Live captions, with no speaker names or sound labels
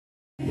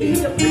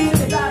He's the priest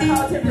that God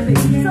called him to be.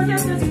 So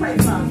just pray,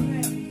 Father.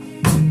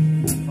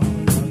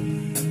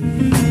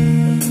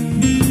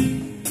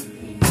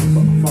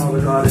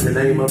 Father God, in the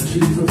name of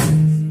Jesus,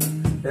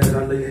 as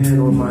I lay hand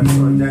on my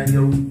son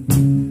Daniel,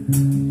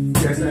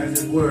 just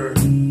as it were,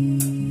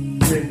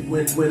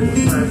 when it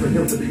was time for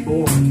him to be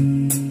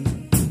born,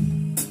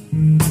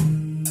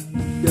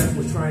 death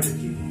was trying to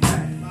keep him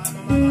back.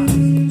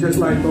 Just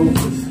like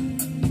Moses,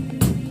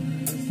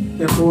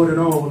 and more than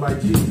all,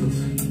 like Jesus.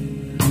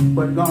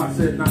 But God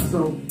said, not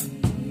so.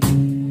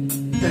 And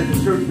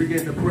the church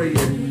began to pray,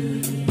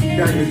 and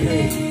Daniel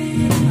came.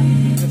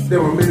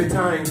 There were many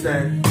times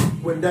that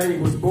when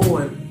Daniel was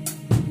born,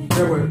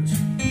 there were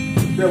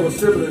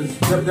siblings,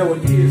 there were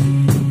kids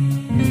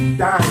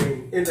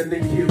dying in the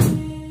NICU.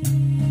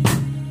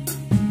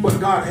 But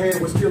God's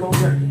hand was still on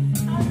Daniel.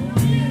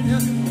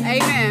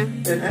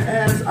 Amen. And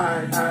as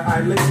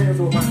I lay hands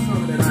on my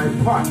son and I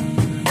impart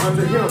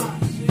unto him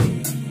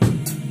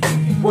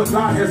what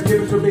God has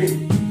given to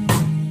me,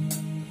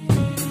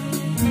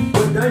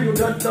 what Daniel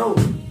doesn't know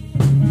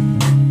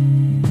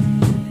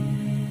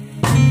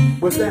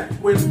was that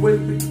when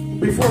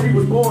before he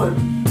was born,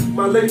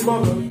 my late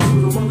mother,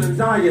 who was a mother in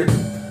Zion,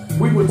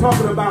 we were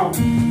talking about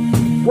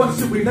what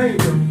should we name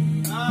him.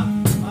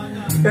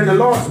 And the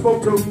Lord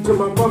spoke to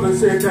my mother and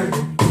said,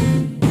 Daniel.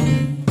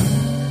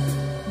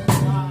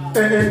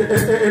 And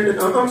an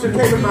unction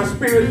came in my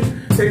spirit,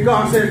 and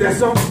God said, that's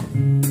so.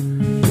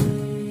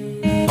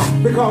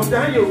 Because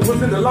Daniel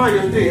was in the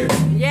lion's den.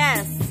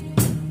 Yes.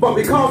 But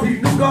because he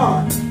knew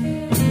God,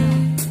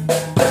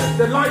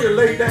 the lion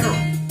laid down.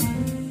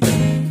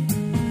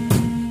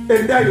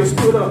 And Daniel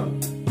stood up.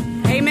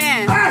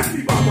 Amen. In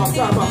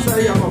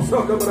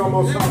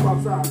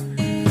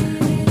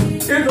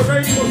the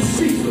name of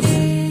Jesus,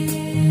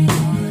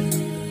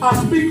 I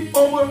speak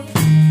over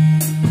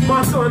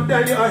my son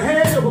Daniel a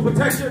hedge of a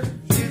protection.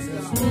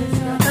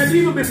 And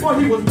even before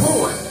he was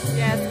born,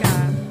 yes,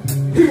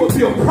 God, he would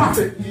be a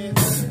prophet.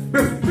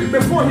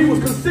 Before he was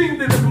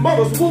conceived in his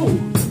mother's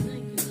womb,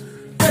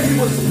 and he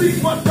would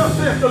speak what thus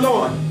saith the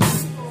Lord.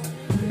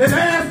 And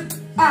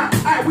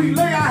as we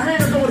lay our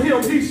hands on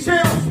him, he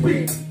shall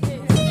speak.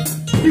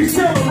 He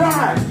shall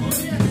arise,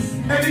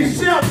 and he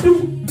shall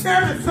do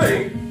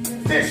everything.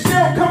 It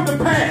shall come to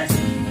pass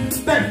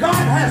that God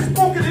has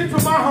spoken into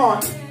my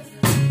heart,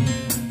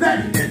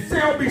 that it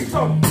shall be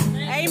so.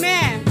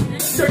 Amen.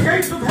 The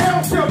gates of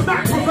hell shall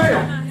not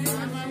prevail.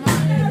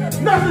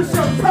 Nothing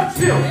shall touch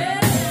him.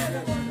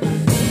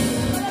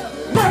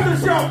 Nothing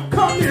shall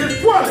come near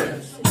his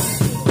dwelling.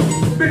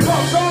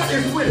 Because God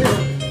is with him.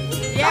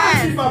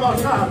 Yes.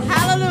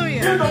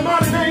 Hallelujah. In the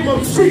mighty name of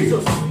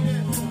Jesus,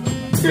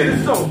 it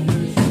is so.